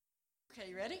Okay,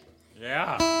 you ready?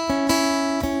 Yeah.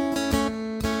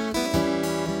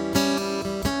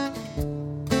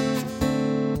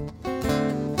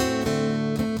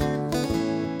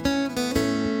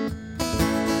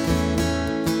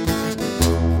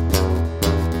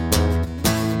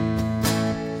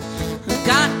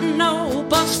 Got no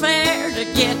bus fare to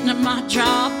get to my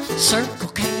job. Circle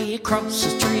K across the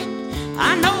street.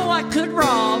 I know I could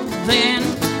rob. Then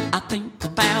I think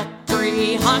about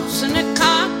 3 hots in a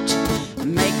cot.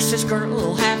 Makes this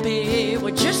girl happy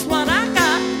with just what I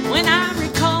got. When I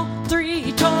recall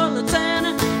 3 toilets and a,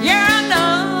 yeah,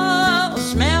 I know,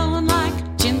 smelling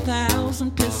like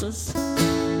 10,000 pisses.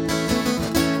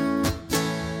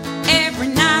 Every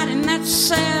night in that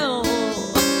cell,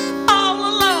 all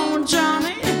alone,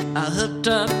 Johnny, I hooked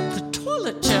up the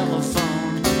toilet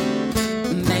telephone.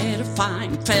 Met a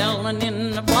fine felon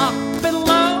in the block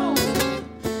below.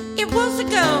 It was a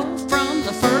go from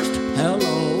the first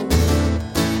hello.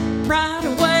 Right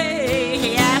away,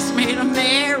 he asked me to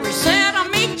marry. Said, I'll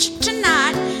meet you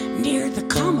tonight near the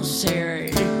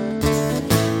commissary.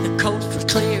 The coast was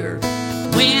clear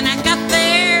when I got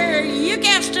there. You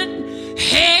guessed it,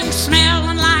 he was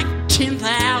smelling like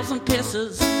 10,000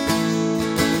 pisses.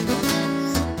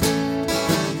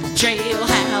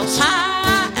 Jailhouse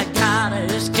high, I gotta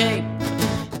escape.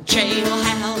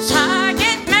 Jailhouse high,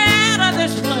 get me out of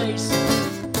this place.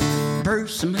 Brew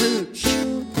some hooch,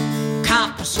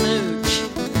 cop a smooch,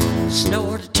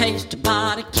 snort a taste of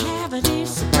body cavity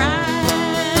surprise.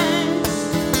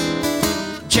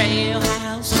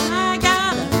 Jailhouse high,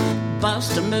 gotta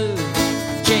bust a move.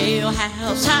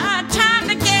 Jailhouse high, time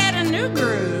to get a new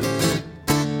groove.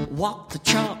 Walk the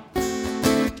chalk,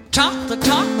 talk the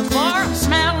talk before I'm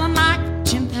smelling like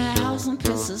 10,000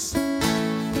 pisses.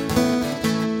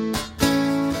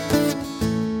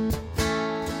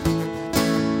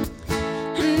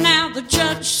 And now the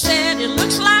judge said it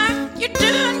looks like you're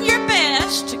doing your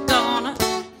best. Gonna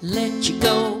let you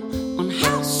go on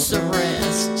house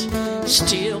arrest.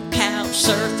 Still couch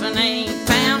surfing, ain't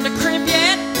found a crib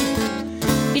yet.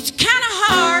 It's kinda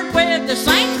hard with this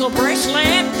ankle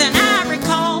bracelet. Then I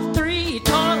recall 3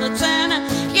 toilets and a,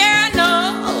 yeah, I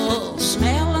know,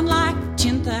 smelling like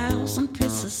 10,000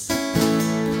 pisses.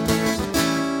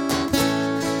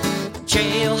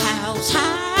 Jailhouse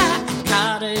high, I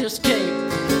gotta escape.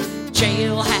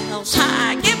 Jailhouse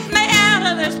high, get me out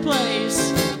of this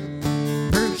place.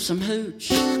 Brew some hooch,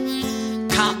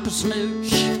 cop a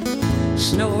smooch,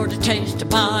 snort a taste of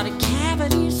body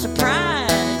cavity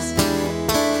surprise.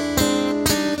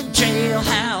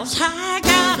 Jailhouse high,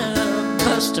 gotta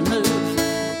bust a move.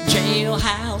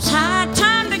 Jailhouse high,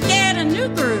 time to get a new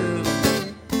groove.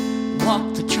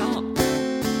 Walk the chalk,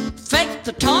 fake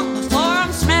the talk before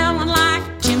I'm smelling like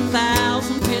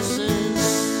 10,000 pisses.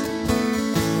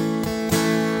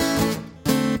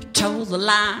 Toe the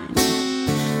line,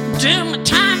 do my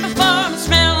time before I'm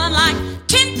smelling like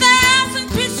 10,000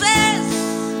 pisses.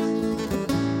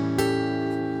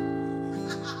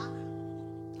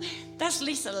 That's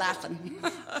Lisa laughing.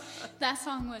 That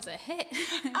song was a hit.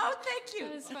 Oh, thank you.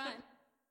 It was fun.